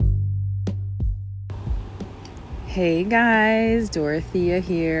Hey guys, Dorothea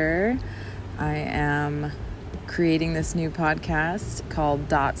here. I am creating this new podcast called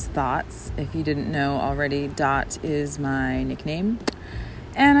Dot's Thoughts. If you didn't know already, Dot is my nickname.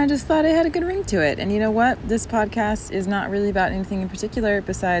 And I just thought it had a good ring to it. And you know what? This podcast is not really about anything in particular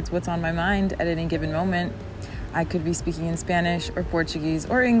besides what's on my mind at any given moment. I could be speaking in Spanish or Portuguese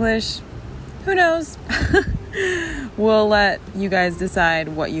or English. Who knows? We'll let you guys decide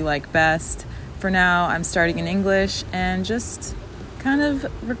what you like best. For now, I'm starting in English and just kind of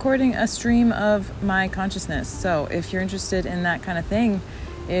recording a stream of my consciousness. So if you're interested in that kind of thing,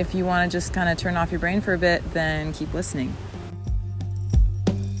 if you want to just kind of turn off your brain for a bit, then keep listening.